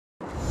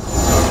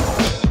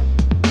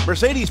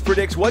Mercedes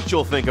predicts what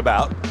you'll think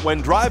about when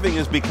driving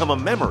has become a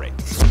memory.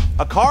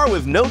 A car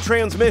with no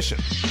transmission.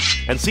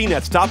 And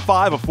CNET's top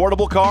 5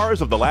 affordable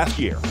cars of the last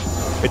year.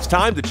 It's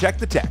time to check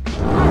the tech.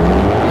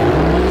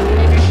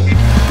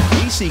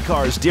 We see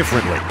cars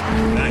differently.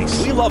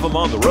 Nice. We love them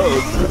on the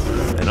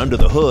road and under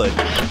the hood,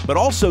 but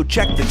also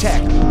check the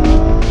tech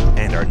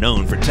and are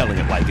known for telling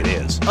it like it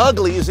is.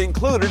 Ugly is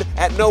included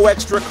at no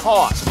extra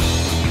cost.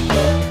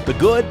 The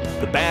good,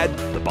 the bad,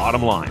 the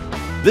bottom line.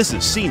 This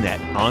is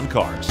CNET on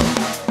Cars.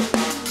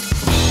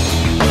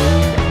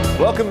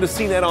 Welcome to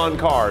CNET on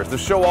Cars, the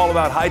show all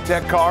about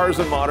high-tech cars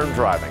and modern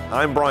driving.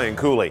 I'm Brian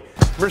Cooley.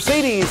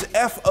 Mercedes'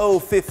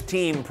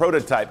 F015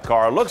 prototype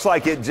car looks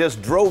like it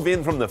just drove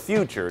in from the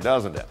future,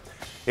 doesn't it?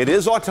 It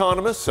is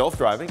autonomous,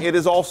 self-driving. It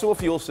is also a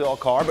fuel cell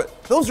car,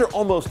 but those are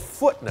almost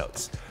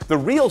footnotes. The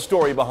real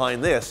story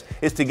behind this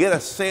is to get a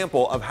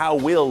sample of how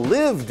we'll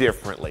live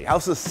differently, how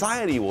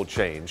society will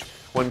change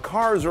when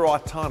cars are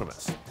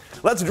autonomous.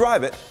 Let's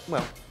drive it,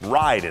 well,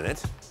 ride in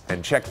it,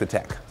 and check the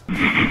tech.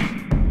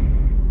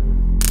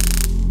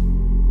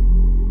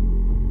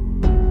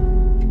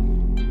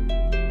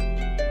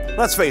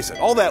 Let's face it,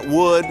 all that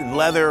wood and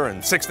leather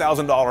and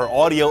 $6,000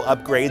 audio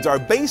upgrades are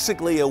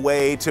basically a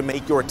way to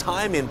make your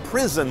time in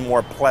prison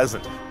more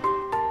pleasant.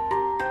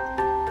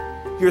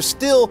 You're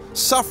still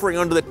suffering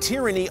under the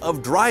tyranny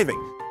of driving.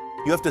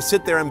 You have to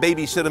sit there and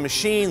babysit a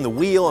machine, the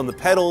wheel and the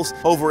pedals,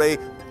 over a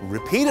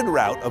repeated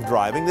route of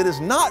driving that is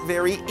not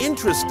very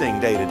interesting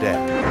day to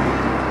day.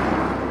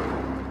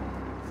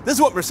 This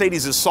is what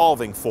Mercedes is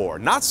solving for,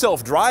 not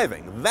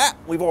self-driving. That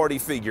we've already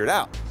figured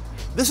out.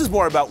 This is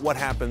more about what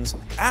happens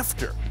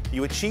after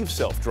you achieve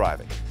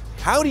self-driving.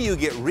 How do you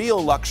get real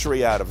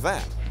luxury out of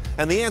that?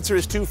 And the answer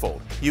is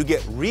twofold. You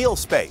get real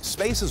space.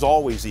 Space is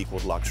always equal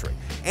to luxury.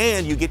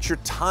 And you get your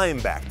time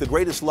back, the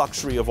greatest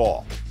luxury of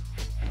all.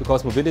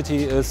 Because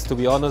mobility is, to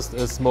be honest,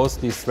 is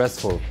mostly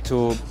stressful.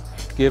 To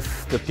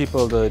give the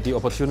people the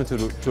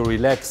opportunity to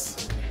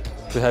relax,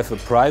 to have a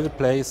private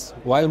place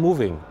while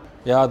moving.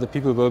 Yeah, the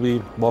people will be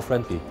more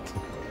friendly.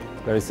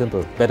 Very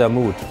simple. Better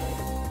mood.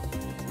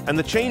 And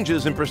the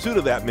changes in pursuit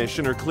of that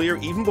mission are clear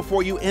even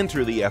before you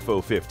enter the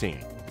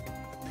F015.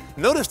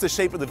 Notice the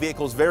shape of the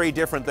vehicle is very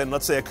different than,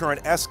 let's say, a current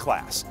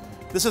S-Class.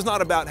 This is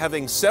not about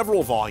having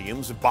several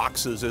volumes,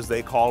 boxes as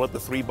they call it, the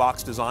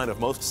 3-box design of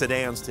most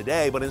sedans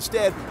today, but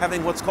instead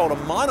having what's called a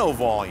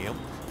monovolume,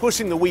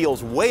 pushing the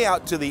wheels way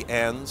out to the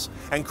ends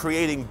and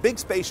creating big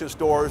spacious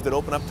doors that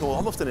open up to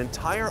almost an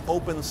entire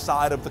open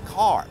side of the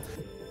car.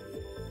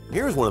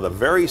 Here's one of the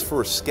very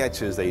first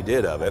sketches they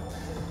did of it.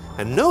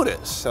 And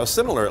notice how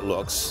similar it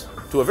looks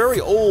to a very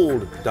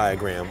old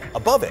diagram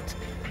above it.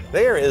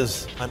 There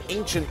is an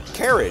ancient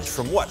carriage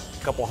from what,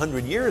 a couple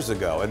hundred years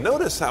ago, and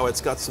notice how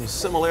it's got some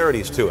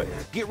similarities to it.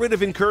 Get rid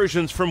of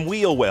incursions from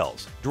wheel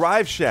wells,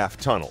 drive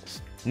shaft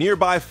tunnels,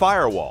 nearby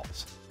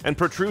firewalls, and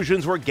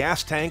protrusions where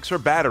gas tanks or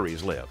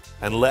batteries live.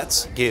 And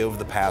let's give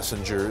the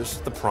passengers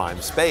the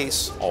prime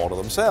space all to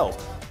themselves.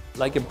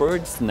 Like a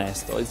bird's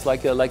nest, or it's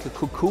like a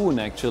cocoon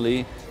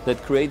actually,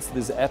 that creates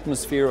this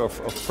atmosphere of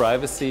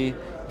privacy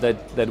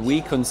that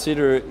we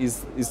consider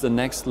is the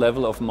next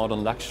level of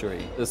modern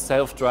luxury. The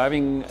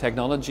self-driving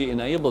technology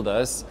enabled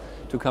us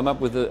to come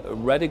up with a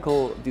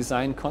radical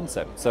design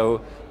concept. So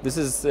this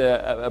is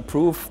a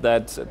proof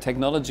that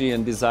technology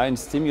and design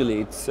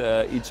stimulate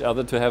each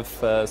other to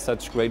have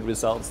such great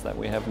results that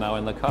we have now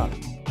in the car.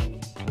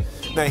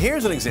 Now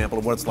here's an example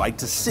of what it's like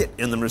to sit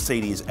in the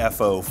Mercedes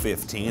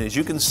F015. As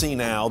you can see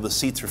now, the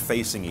seats are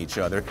facing each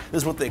other.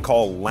 This is what they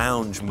call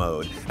lounge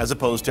mode, as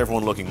opposed to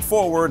everyone looking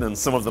forward and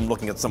some of them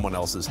looking at someone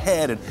else's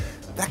head. And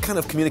that kind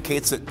of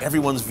communicates that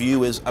everyone's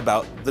view is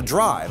about the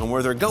drive and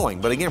where they're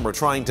going. But again, we're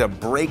trying to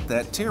break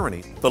that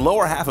tyranny. The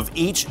lower half of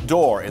each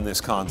door in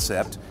this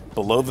concept,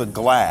 below the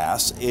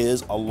glass,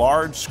 is a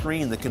large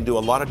screen that can do a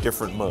lot of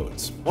different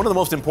modes. One of the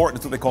most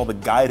important is what they call the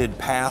guided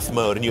path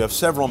mode, and you have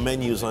several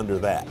menus under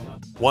that.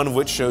 One of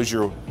which shows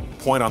your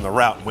point on the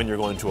route when you're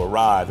going to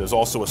arrive. There's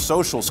also a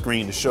social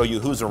screen to show you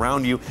who's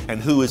around you and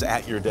who is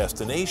at your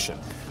destination.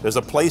 There's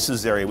a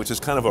places area, which is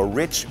kind of a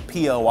rich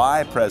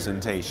POI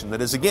presentation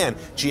that is, again,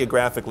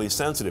 geographically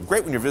sensitive.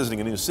 Great when you're visiting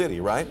a new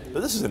city, right?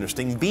 But this is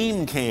interesting.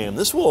 Beam cam.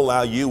 This will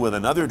allow you, with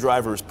another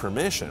driver's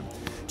permission,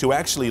 to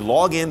actually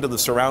log into the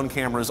surround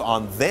cameras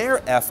on their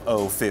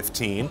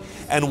F015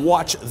 and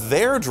watch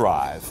their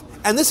drive.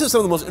 And this is some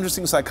of the most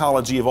interesting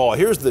psychology of all.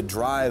 Here's the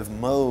drive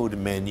mode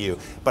menu.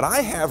 But I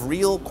have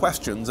real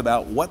questions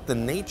about what the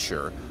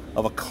nature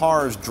of a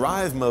car's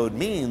drive mode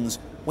means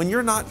when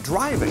you're not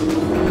driving.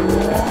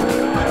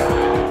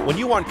 When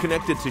you aren't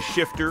connected to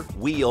shifter,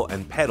 wheel,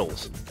 and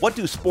pedals, what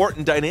do sport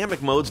and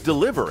dynamic modes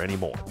deliver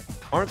anymore?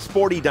 Aren't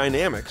sporty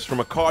dynamics from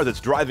a car that's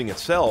driving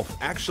itself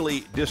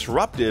actually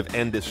disruptive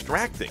and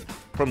distracting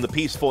from the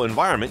peaceful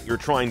environment you're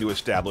trying to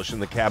establish in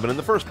the cabin in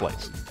the first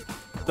place?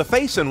 The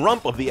face and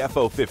rump of the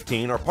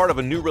F015 are part of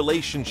a new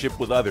relationship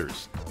with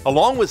others.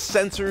 Along with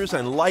sensors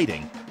and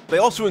lighting, they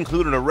also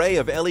include an array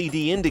of LED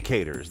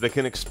indicators that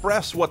can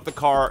express what the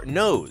car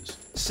knows,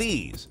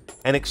 sees,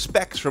 and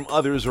expects from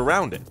others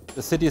around it.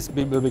 The cities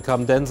will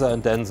become denser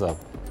and denser.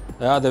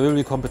 Yeah, there will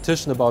be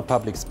competition about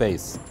public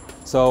space.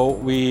 So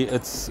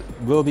it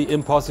will be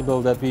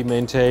impossible that we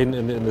maintain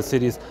in the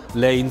cities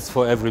lanes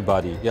for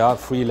everybody. Yeah,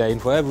 free lane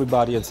for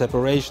everybody and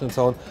separation and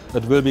so on.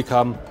 It will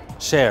become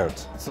shared.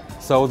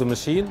 So the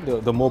machine,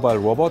 the mobile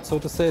robot, so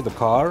to say, the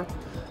car,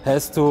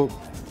 has to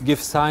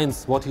give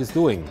signs what he's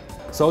doing.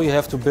 So you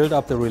have to build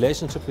up the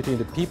relationship between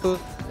the people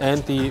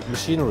and the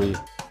machinery.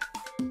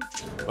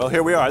 Well,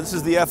 here we are. This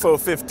is the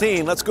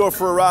FO15. Let's go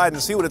for a ride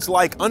and see what it's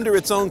like under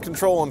its own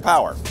control and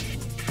power.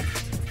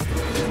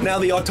 Now,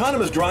 the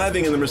autonomous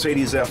driving in the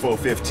Mercedes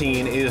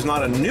FO15 is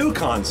not a new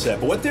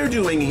concept, but what they're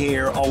doing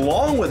here,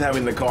 along with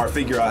having the car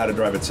figure out how to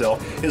drive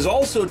itself, is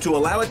also to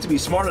allow it to be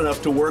smart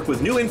enough to work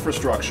with new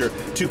infrastructure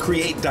to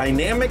create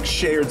dynamic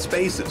shared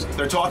spaces.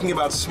 They're talking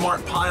about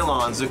smart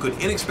pylons that could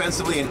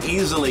inexpensively and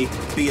easily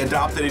be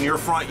adopted in your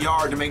front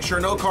yard to make sure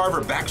no car ever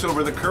backs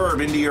over the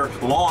curb into your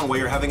lawn while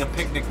you're having a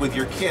picnic with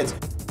your kids.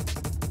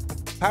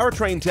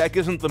 Powertrain tech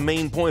isn't the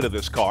main point of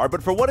this car,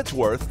 but for what it's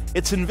worth,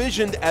 it's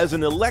envisioned as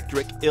an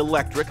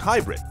electric-electric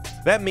hybrid.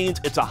 That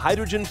means it's a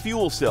hydrogen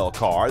fuel cell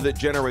car that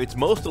generates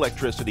most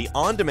electricity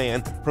on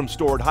demand from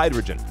stored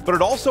hydrogen. But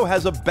it also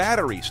has a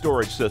battery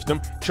storage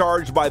system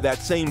charged by that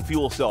same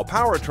fuel cell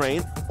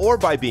powertrain or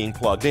by being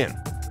plugged in.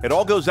 It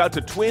all goes out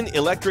to twin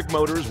electric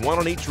motors, one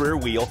on each rear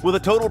wheel, with a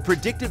total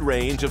predicted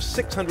range of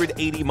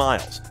 680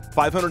 miles.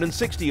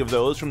 560 of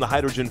those from the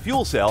hydrogen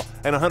fuel cell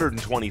and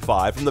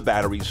 125 from the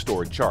battery's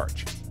stored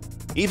charge.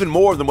 Even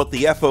more than what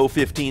the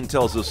FO15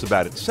 tells us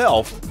about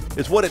itself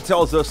is what it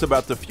tells us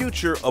about the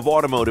future of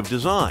automotive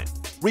design,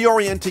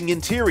 reorienting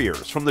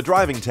interiors from the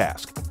driving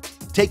task,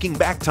 taking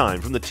back time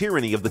from the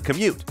tyranny of the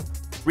commute,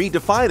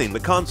 redefining the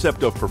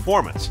concept of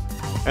performance,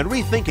 and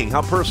rethinking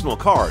how personal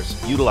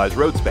cars utilize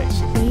road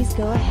space. Please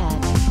go ahead.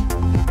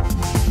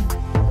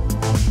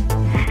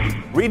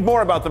 Read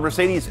more about the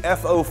Mercedes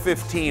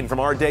FO15 from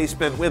our day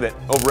spent with it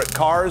over at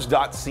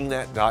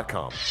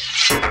cars.cnet.com.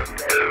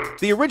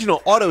 The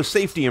original auto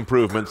safety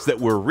improvements that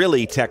were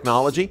really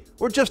technology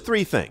were just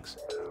three things: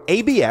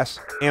 ABS,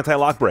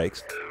 anti-lock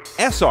brakes,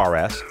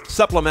 SRS,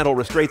 supplemental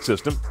restraint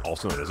system,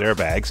 also known as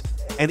airbags,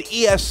 and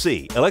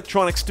ESC,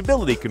 electronic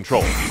stability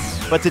control.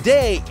 But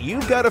today,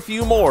 you've got a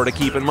few more to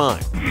keep in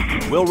mind.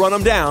 We'll run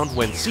them down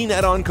when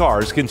CNET on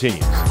Cars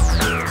continues.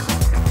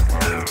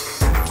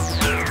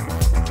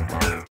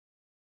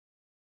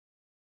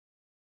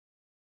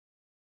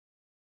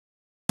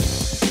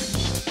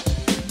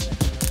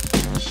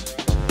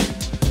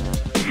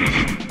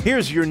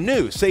 Here's your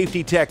new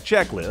safety tech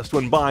checklist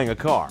when buying a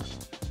car.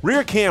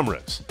 Rear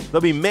cameras.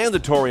 They'll be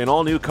mandatory in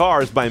all new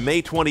cars by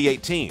May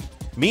 2018.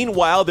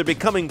 Meanwhile, they're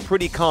becoming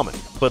pretty common,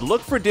 but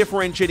look for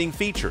differentiating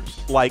features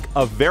like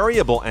a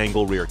variable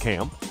angle rear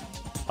cam,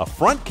 a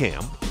front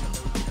cam,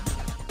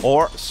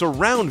 or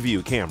surround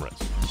view cameras.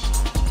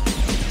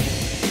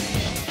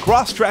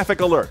 Cross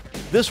traffic alert.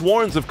 This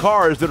warns of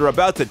cars that are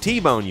about to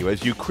T-bone you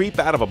as you creep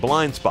out of a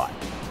blind spot.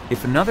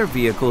 If another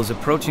vehicle is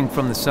approaching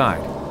from the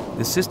side,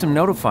 the system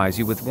notifies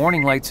you with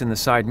warning lights in the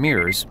side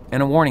mirrors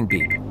and a warning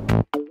beep.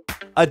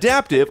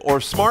 Adaptive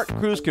or smart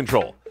cruise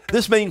control.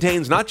 This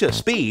maintains not just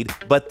speed,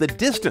 but the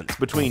distance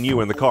between you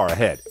and the car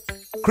ahead.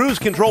 Cruise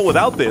control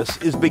without this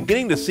is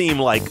beginning to seem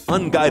like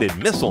unguided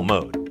missile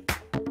mode.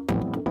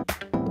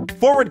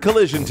 Forward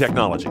collision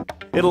technology.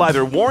 It'll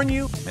either warn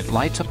you, It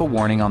lights up a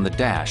warning on the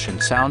dash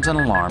and sounds an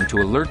alarm to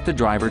alert the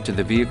driver to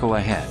the vehicle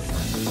ahead.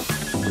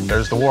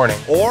 There's the warning,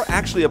 or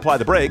actually apply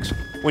the brakes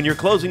when you're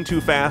closing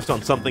too fast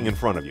on something in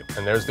front of you.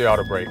 and there's the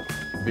auto brake.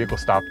 The vehicle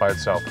stopped by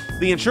itself.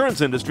 The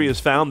insurance industry has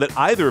found that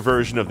either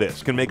version of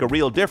this can make a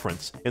real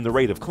difference in the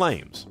rate of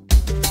claims.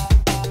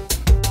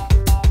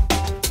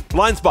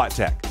 Blind spot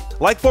tech.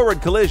 Like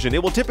forward collision,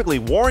 it will typically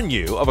warn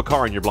you of a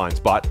car in your blind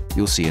spot.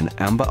 You'll see an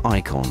amber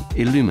icon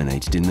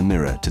illuminated in the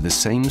mirror to the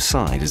same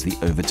side as the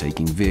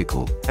overtaking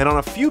vehicle. And on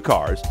a few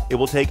cars, it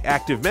will take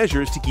active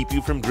measures to keep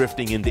you from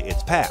drifting into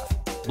its path.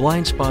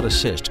 Blind Spot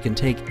Assist can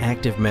take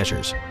active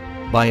measures.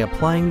 By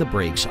applying the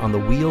brakes on the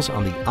wheels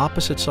on the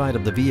opposite side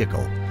of the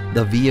vehicle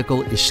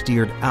is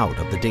steered out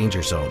of the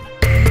danger zone.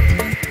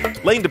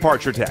 Lane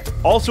departure tech,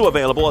 also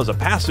available as a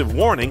passive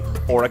warning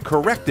or a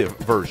corrective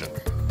version.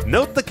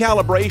 Note the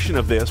calibration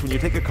of this when you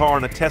take a car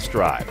on a test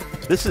drive.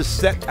 This is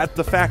set at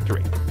the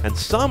factory, and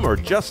some are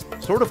just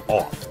sort of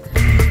off.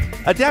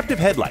 Adaptive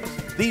headlights.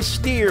 These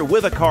steer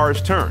with a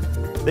car's turn.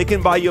 They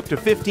can buy you up to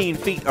 15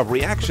 feet of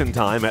reaction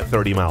time at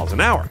 30 miles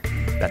an hour.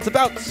 That's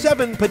about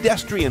 7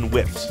 pedestrian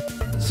whiffs,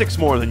 6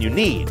 more than you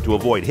need to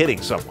avoid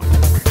hitting someone.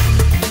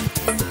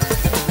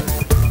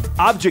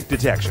 Object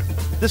detection.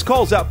 This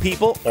calls out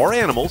people or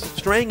animals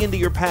straying into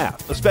your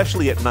path,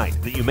 especially at night,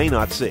 that you may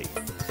not see.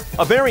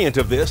 A variant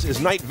of this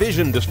is night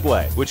vision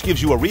display, which gives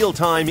you a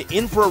real-time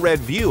infrared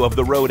view of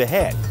the road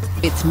ahead.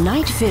 With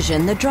night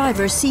vision, the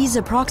driver sees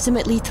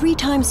approximately 3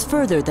 times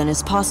further than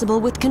is possible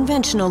with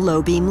conventional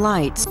low-beam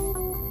lights.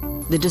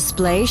 The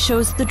display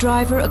shows the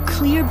driver a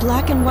clear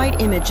black and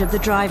white image of the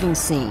driving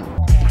scene.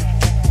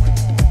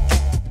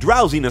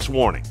 Drowsiness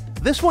warning.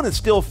 This one is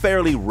still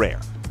fairly rare.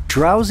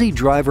 Drowsy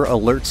driver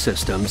alert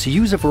systems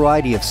use a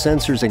variety of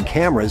sensors and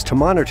cameras to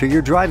monitor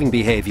your driving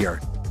behavior.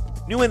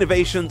 New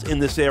innovations in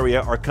this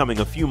area are coming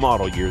a few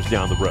model years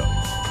down the road.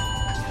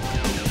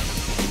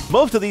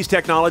 Most of these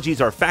technologies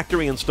are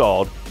factory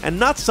installed and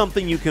not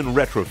something you can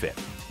retrofit.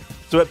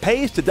 So it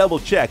pays to double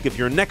check if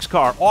your next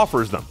car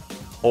offers them,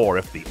 or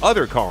if the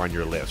other car on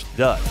your list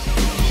does.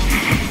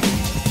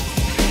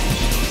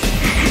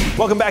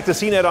 Welcome back to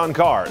CNET on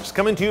Cars,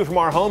 coming to you from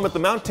our home at the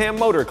Mount Tam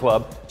Motor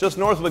Club, just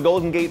north of the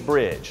Golden Gate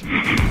Bridge.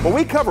 Well,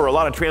 we cover a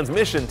lot of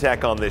transmission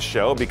tech on this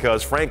show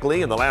because,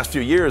 frankly, in the last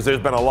few years, there's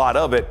been a lot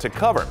of it to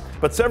cover.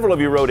 But several of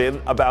you wrote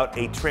in about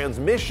a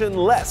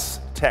transmission-less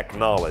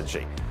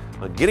technology.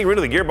 Getting rid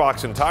of the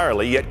gearbox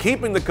entirely, yet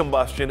keeping the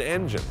combustion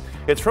engine.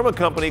 It's from a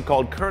company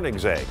called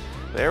Koenigsegg.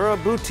 They're a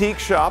boutique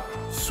shop,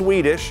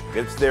 Swedish.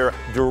 It's their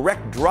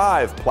direct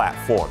drive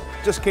platform.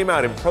 Just came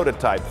out in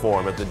prototype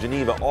form at the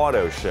Geneva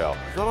Auto Show.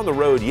 It's not on the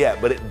road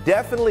yet, but it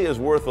definitely is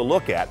worth a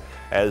look at,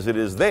 as it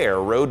is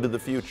their road to the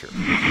future.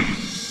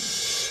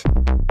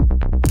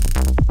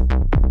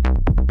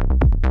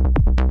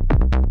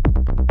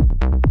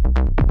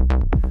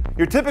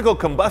 Your typical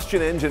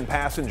combustion engine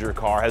passenger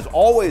car has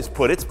always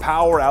put its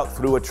power out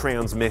through a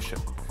transmission.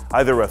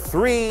 Either a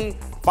 3,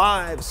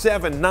 5,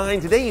 7, 9,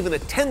 today even a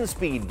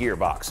 10-speed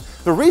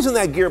gearbox. The reason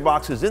that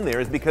gearbox is in there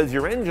is because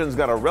your engine's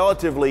got a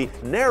relatively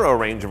narrow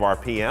range of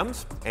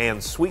RPMs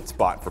and sweet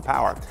spot for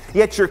power.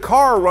 Yet your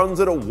car runs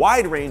at a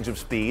wide range of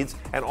speeds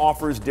and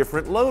offers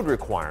different load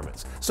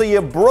requirements. So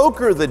you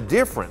broker the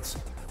difference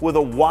with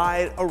a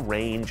wide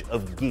range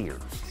of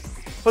gears.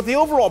 But the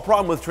overall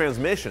problem with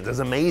transmissions, as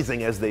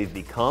amazing as they've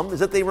become, is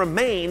that they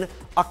remain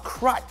a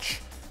crutch.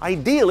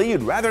 Ideally,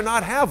 you'd rather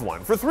not have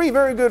one, for three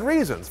very good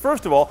reasons.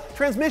 First of all,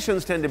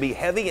 transmissions tend to be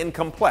heavy and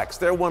complex.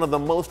 They're one of the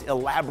most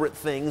elaborate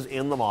things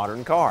in the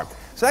modern car.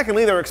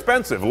 Secondly, they're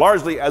expensive,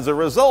 largely as a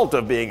result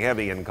of being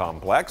heavy and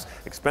complex.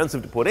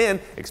 Expensive to put in,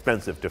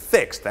 expensive to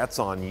fix. That's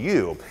on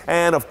you.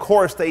 And of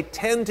course, they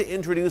tend to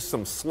introduce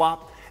some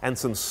slop and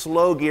some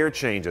slow gear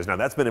changes. Now,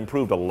 that's been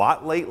improved a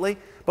lot lately,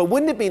 but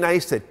wouldn't it be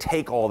nice to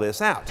take all this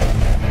out?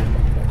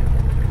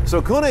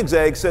 So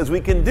Koenigsegg says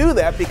we can do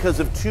that because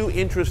of two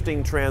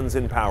interesting trends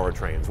in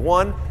powertrains.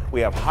 One,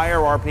 we have higher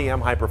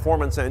RPM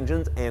high-performance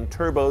engines, and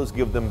turbos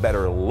give them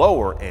better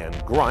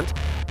lower-end grunt.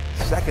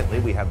 Secondly,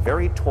 we have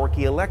very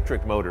torquey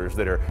electric motors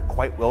that are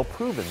quite well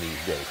proven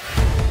these days.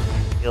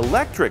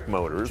 Electric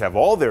motors have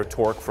all their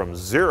torque from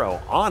 0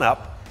 on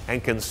up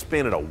and can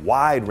spin at a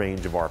wide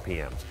range of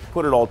RPMs.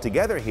 Put it all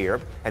together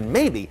here, and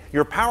maybe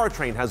your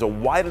powertrain has a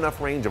wide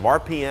enough range of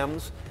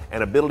RPMs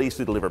and abilities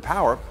to deliver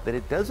power that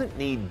it doesn't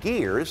need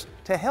gears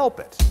to help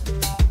it.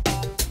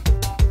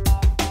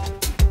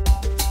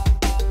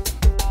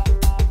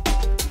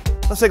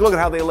 Let's take a look at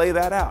how they lay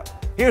that out.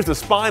 Here's the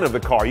spine of the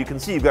car. You can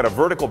see you've got a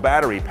vertical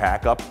battery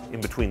pack up in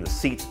between the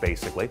seats,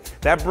 basically.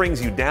 That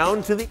brings you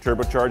down to the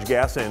turbocharged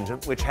gas engine,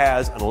 which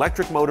has an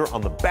electric motor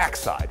on the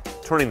backside,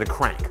 turning the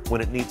crank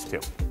when it needs to.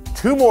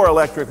 Two more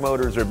electric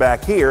motors are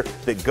back here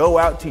that go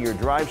out to your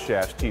drive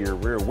shafts, to your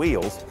rear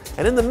wheels.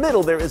 And in the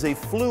middle, there is a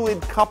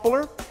fluid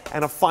coupler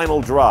and a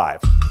final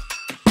drive.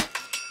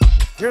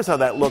 Here's how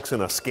that looks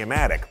in a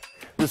schematic.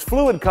 This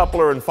fluid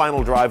coupler and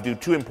final drive do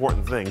two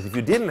important things. If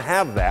you didn't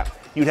have that,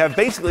 you'd have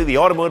basically the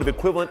automotive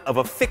equivalent of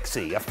a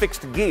fixie, a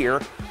fixed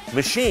gear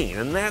machine,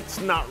 and that's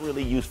not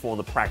really useful in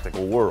the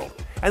practical world.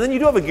 And then you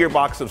do have a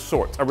gearbox of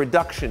sorts, a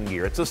reduction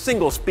gear. It's a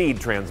single-speed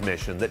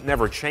transmission that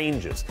never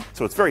changes,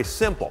 so it's very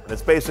simple.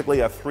 It's basically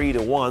a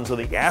 3-to-1, so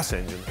the gas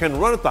engine can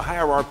run at the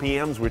higher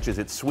RPMs, which is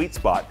its sweet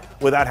spot,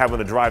 without having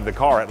to drive the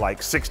car at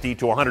like 60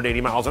 to 180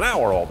 miles an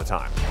hour all the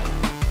time.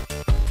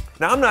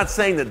 Now, I'm not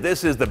saying that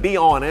this is the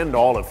be-all and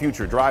end-all of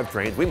future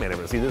drivetrains. We may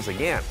never see this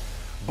again.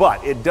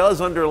 But it does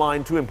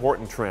underline two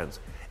important trends.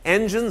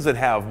 Engines that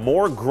have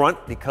more grunt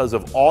because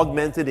of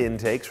augmented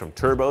intakes from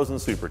turbos and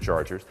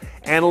superchargers,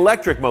 and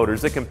electric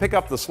motors that can pick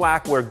up the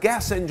slack where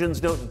gas engines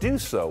don't do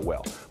so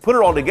well. Put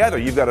it all together,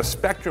 you've got a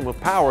spectrum of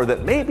power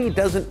that maybe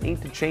doesn't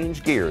need to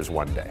change gears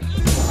one day.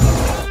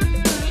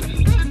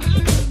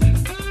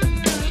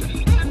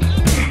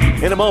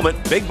 In a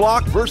moment, big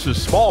block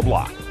versus small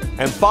block,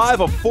 and 5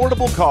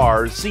 affordable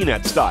cars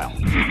CNET style,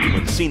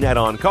 when CNET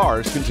on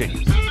Cars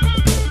continues.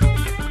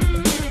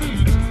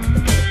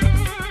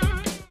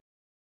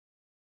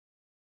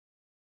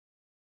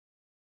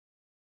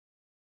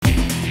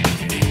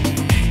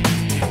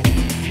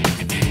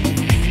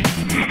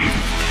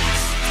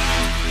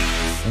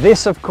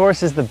 This, of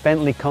course, is the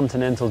Bentley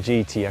Continental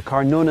GT, a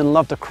car known and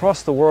loved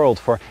across the world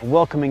for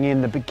welcoming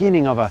in the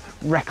beginning of a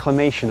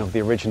reclamation of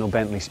the original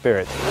Bentley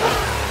spirit.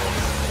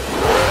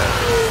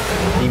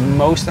 The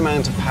most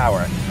amount of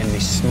power in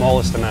the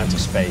smallest amount of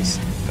space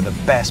for the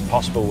best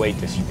possible weight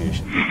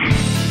distribution.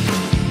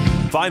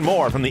 Find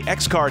more from the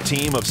XCar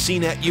team of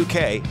CNET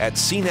UK at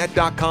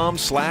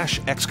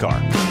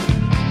cnet.com/XCar.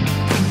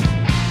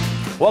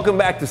 Welcome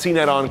back to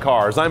CNET on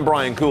Cars. I'm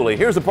Brian Cooley.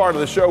 Here's a part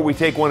of the show we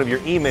take one of your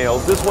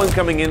emails. This one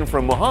coming in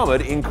from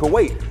Mohammed in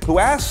Kuwait, who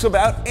asks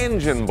about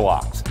engine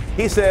blocks.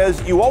 He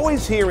says, you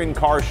always hear in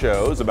car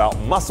shows about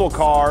muscle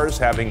cars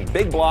having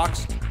big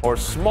blocks or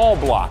small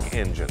block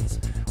engines.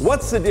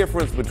 What's the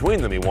difference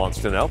between them, he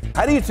wants to know.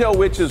 How do you tell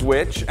which is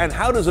which? And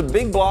how does a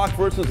big block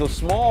versus a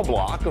small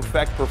block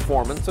affect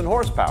performance and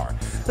horsepower?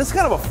 This is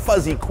kind of a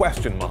fuzzy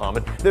question,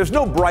 Mohammed. There's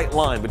no bright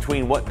line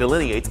between what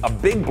delineates a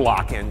big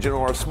block engine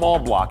or a small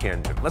block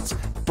engine. Let's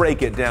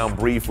break it down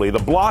briefly. The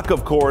block,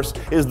 of course,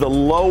 is the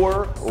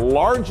lower,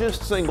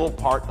 largest single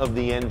part of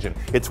the engine.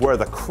 It's where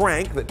the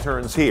crank that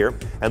turns here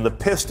and the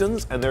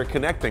pistons and their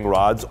connecting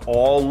rods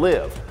all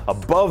live.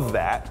 Above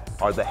that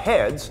are the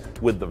heads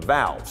with the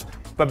valves.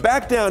 But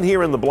back down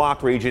here in the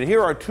block region,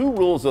 here are two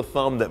rules of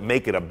thumb that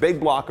make it a big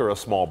block or a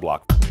small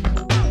block.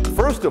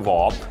 First of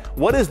all,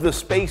 what is the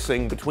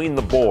spacing between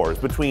the bores,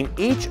 between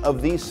each of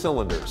these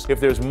cylinders? If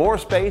there's more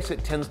space,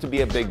 it tends to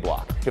be a big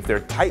block. If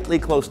they're tightly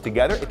close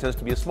together, it tends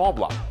to be a small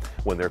block.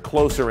 When they're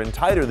closer and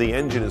tighter, the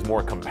engine is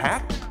more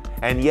compact,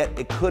 and yet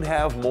it could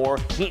have more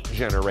heat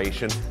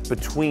generation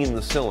between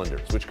the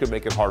cylinders, which could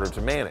make it harder to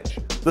manage.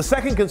 The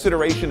second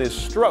consideration is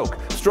stroke.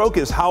 Stroke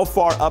is how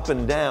far up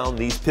and down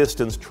these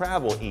pistons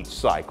travel each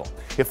cycle.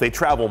 If they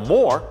travel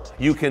more,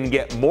 you can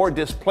get more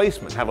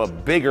displacement, have a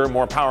bigger,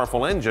 more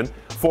powerful engine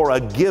for a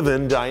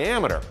given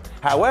diameter.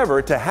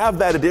 However, to have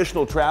that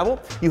additional travel,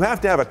 you have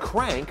to have a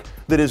crank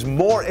that is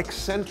more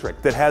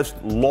eccentric, that has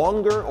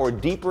longer or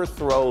deeper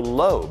throw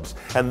lobes,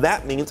 and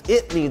that means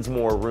it needs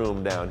more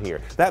room down here.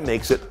 That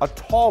makes it a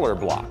taller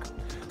block.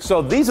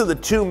 So these are the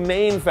two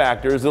main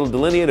factors that'll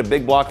delineate a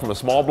big block from a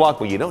small block,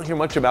 but you don't hear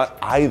much about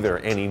either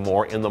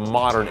anymore in the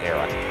modern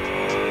era.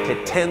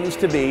 It tends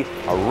to be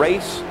a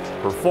race,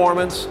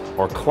 performance,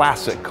 or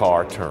classic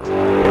car term.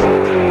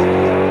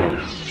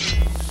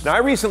 Now, I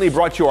recently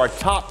brought you our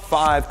top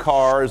 5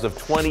 cars of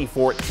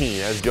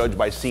 2014 as judged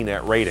by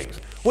CNET ratings,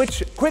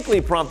 which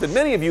quickly prompted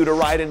many of you to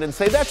write in and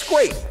say, that's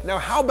great. Now,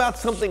 how about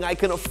something I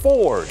can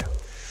afford?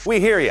 We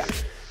hear you.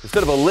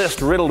 Instead of a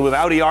list riddled with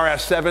Audi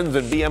RS7s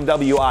and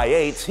BMW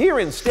i8s, here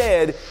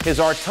instead is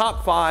our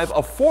top 5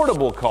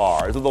 affordable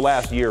cars of the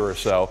last year or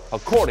so,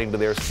 according to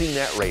their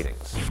CNET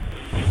ratings.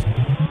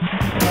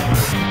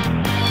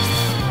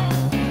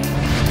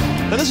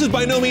 Now, this is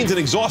by no means an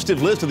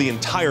exhaustive list of the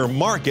entire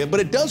market, but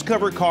it does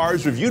cover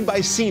cars reviewed by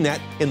CNET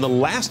in the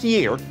last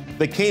year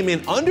that came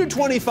in under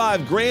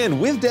 25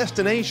 grand with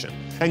destination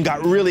and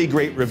got really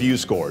great review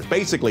scores.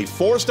 Basically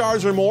 4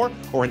 stars or more,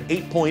 or an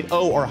 8.0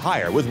 or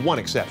higher, with one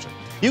exception.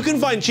 You can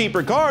find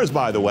cheaper cars,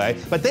 by the way,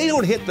 but they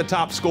don't hit the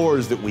top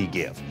scores that we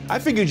give. I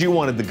figured you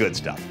wanted the good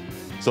stuff.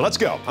 So let's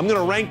go. I'm going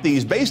to rank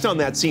these based on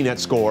that CNET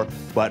score,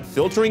 but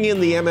filtering in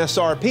the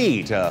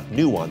MSRP to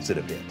new ones that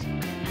have hit.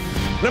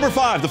 Number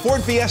 5, the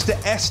Ford Fiesta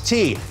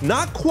ST.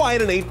 Not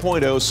quite an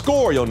 8.0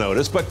 score, you'll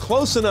notice, but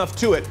close enough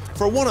to it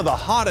for one of the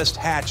hottest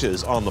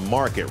hatches on the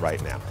market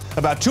right now.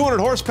 About 200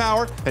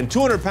 horsepower and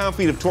 200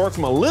 pound-feet of torque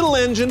from a little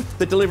engine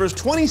that delivers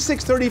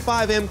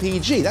 2635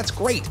 mpg. That's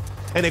great.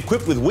 And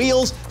equipped with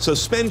wheels,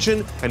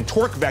 suspension, and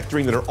torque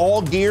vectoring that are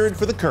all geared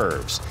for the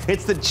curves.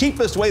 It's the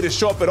cheapest way to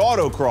show up at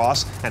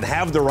autocross and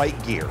have the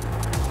right gear.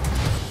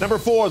 Number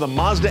 4, the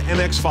Mazda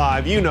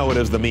MX-5, you know it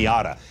as the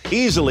Miata.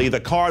 Easily the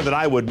car that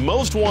I would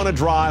most want to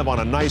drive on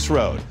a nice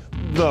road.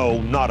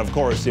 Though not, of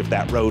course, if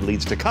that road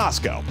leads to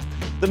Costco.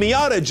 The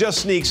Miata just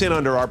sneaks in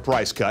under our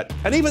price cut,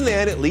 and even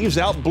then it leaves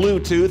out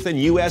Bluetooth and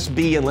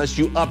USB unless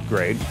you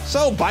upgrade.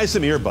 So buy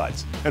some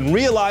earbuds and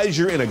realize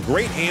you're in a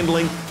great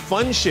handling,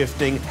 fun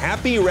shifting,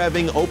 happy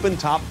revving, open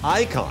top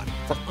icon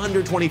for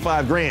under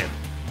 25 grand.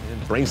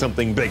 And bring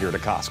something bigger to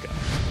Costco.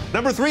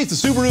 Number 3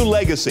 is the Subaru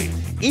Legacy.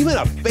 Even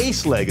a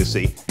base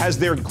Legacy has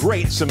their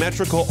great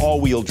symmetrical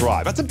all-wheel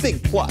drive. That's a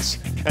big plus,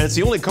 and it's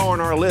the only car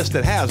on our list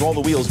that has all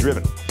the wheels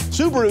driven.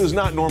 Subaru is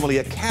not normally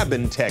a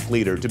cabin tech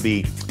leader, to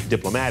be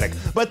diplomatic,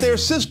 but their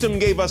system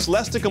gave us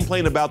less to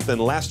complain about than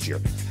last year,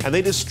 and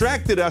they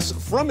distracted us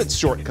from its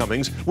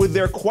shortcomings with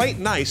their quite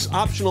nice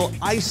optional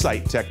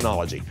eyesight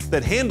technology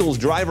that handles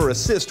driver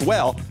assist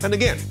well, and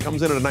again,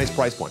 comes in at a nice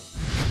price point.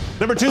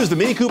 Number 2 is the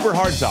Mini Cooper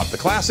Hardtop, the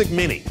classic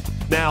Mini.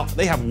 Now,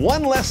 they have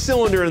one less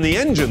cylinder in the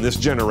engine this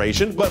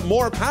generation, but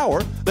more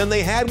power than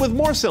they had with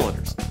more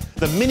cylinders.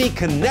 The Mini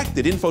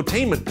connected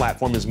infotainment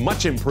platform is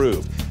much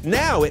improved.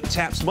 Now it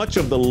taps much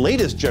of the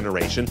latest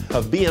generation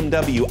of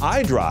BMW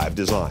iDrive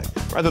design,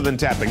 rather than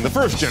tapping the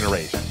first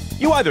generation.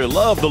 You either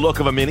love the look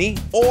of a Mini,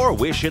 or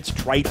wish its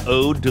trite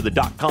ode to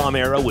the .com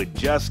era would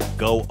just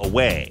go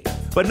away.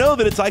 But know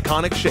that its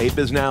iconic shape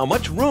is now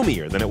much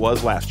roomier than it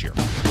was last year.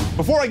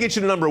 Before I get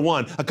you to number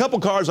 1, a couple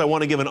cars I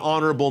want to give an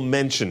honorable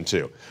mention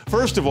to.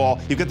 First of all,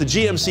 you've got the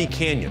GMC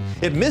Canyon.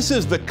 It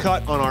misses the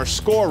cut on our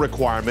score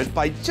requirement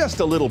by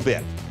just a little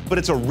bit, but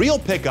it's a real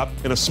pickup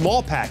in a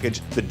small package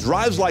that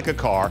drives like a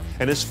car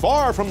and is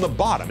far from the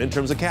bottom in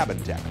terms of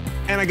cabin tech.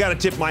 And I gotta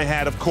tip my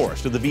hat, of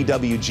course, to the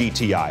VW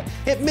GTI.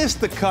 It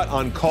missed the cut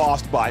on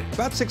cost by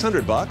about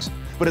 $600,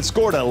 but it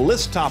scored a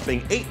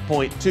list-topping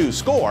 8.2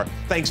 score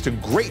thanks to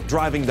great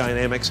driving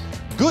dynamics,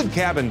 good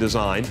cabin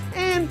design,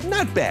 and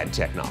not bad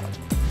technology.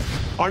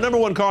 Our number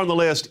 1 car on the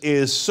list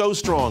is so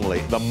strongly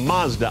the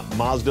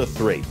Mazda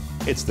 3.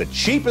 It's the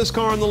cheapest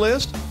car on the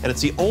list, and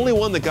it's the only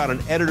one that got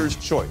an editor's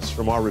choice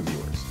from our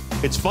reviewers.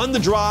 It's fun to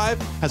drive,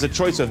 has a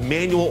choice of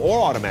manual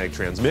or automatic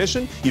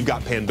transmission. You've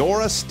got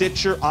Pandora,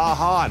 Stitcher,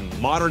 AHA,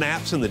 and modern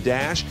apps in the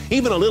dash,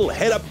 even a little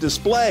head-up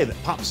display that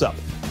pops up,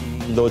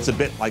 though it's a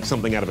bit like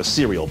something out of a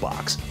cereal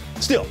box.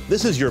 Still,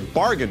 this is your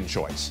bargain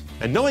choice,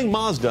 and knowing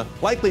Mazda,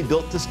 likely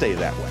built to stay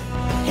that way.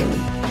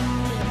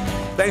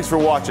 Thanks for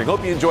watching.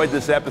 Hope you enjoyed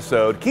this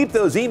episode. Keep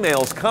those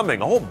emails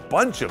coming. A whole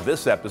bunch of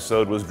this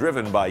episode was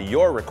driven by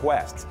your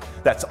requests.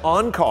 That's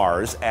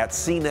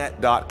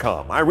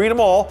oncars@cnet.com. I read them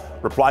all,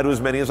 reply to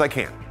as many as I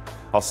can.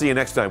 I'll see you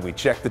next time we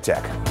check the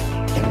tech.